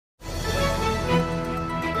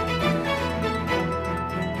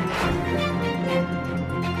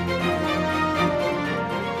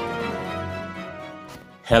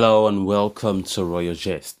Hello and welcome to Royal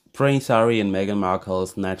Gist. Prince Harry and Meghan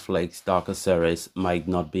Markle's Netflix docu-series might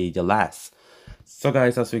not be the last. So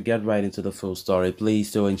guys, as we get right into the full story, please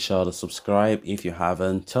do ensure to subscribe if you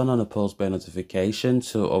haven't. Turn on the post bell notification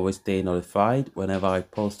to always stay notified whenever I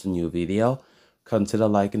post a new video. Consider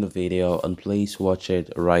liking the video and please watch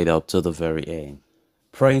it right up to the very end.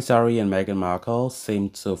 Prince Harry and Meghan Markle seem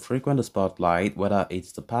to frequent the spotlight, whether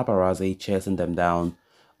it's the paparazzi chasing them down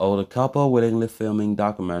or the couple willingly filming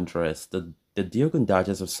documentaries. The Duke and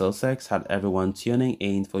Duchess of Sussex had everyone tuning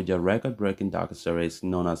in for their record-breaking docuseries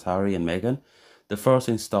known as Harry and Meghan. The first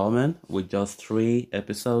installment, with just 3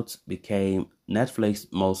 episodes, became Netflix's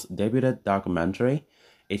most debuted documentary.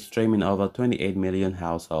 It's streaming over 28 million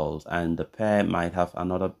households, and the pair might have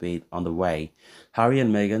another bid on the way. Harry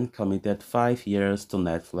and Meghan committed 5 years to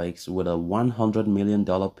Netflix with a $100 million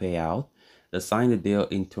payout. They signed the deal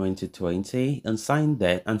in 2020, and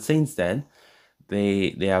since then,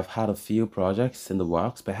 they have had a few projects in the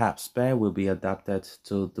works. Perhaps Spare will be adapted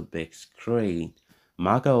to the big screen.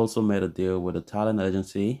 Markle also made a deal with the talent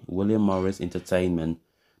agency William Morris Entertainment.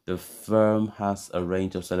 The firm has a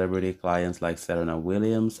range of celebrity clients like Serena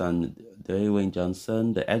Williams and Dwayne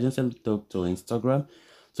Johnson. The agency took to Instagram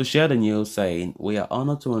to share the news, saying, "We are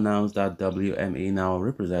honored to announce that WME now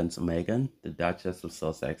represents Meghan, the Duchess of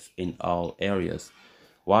Sussex, in all areas."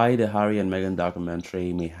 While the Harry and Meghan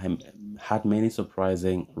documentary had many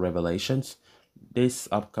surprising revelations, this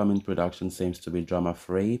upcoming production seems to be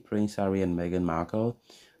drama-free. Prince Harry and Meghan Markle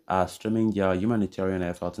are streaming their humanitarian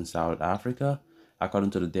efforts in South Africa.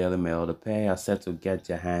 According to the Daily Mail, the pair are set to get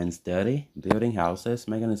their hands dirty, building houses.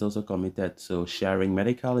 Meghan is also committed to sharing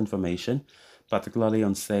medical information, particularly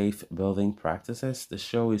on safe building practices. The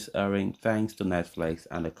show is airing thanks to Netflix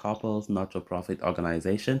and the couple's not-for-profit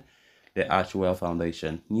organization, the Archwell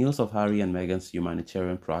Foundation. News of Harry and Meghan's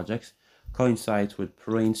humanitarian projects coincides with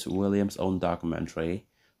Prince William's own documentary,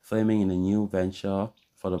 filming in a new venture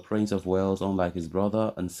for the Prince of Wales, unlike his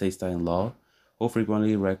brother and sister-in-law, who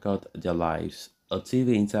frequently record their lives. A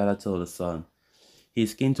TV insider told The Sun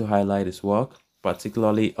he's keen to highlight his work,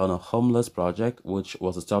 particularly on a homeless project, which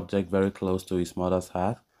was a subject very close to his mother's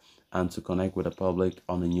heart, and to connect with the public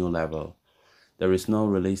on a new level. There is no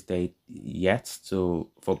release date yet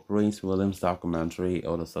for Prince William's documentary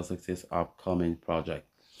or the Sussex's upcoming project.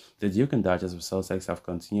 The Duke and Duchess of Sussex have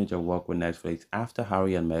continued their work with Netflix after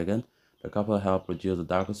Harry and Meghan. The couple helped produce the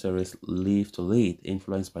docuseries Live to Lead,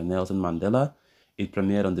 influenced by Nelson Mandela. It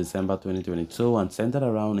premiered on December 2022 and centered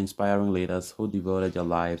around inspiring leaders who devoted their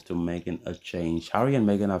lives to making a change. Harry and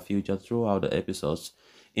Meghan are featured throughout the episodes,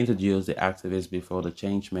 introduce the activists before the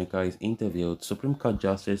changemaker is interviewed. Supreme Court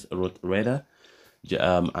Justice Ruth Bader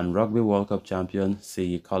and Rugby World Cup champion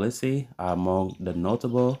C. Khaleesi are among the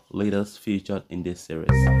notable leaders featured in this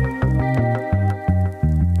series.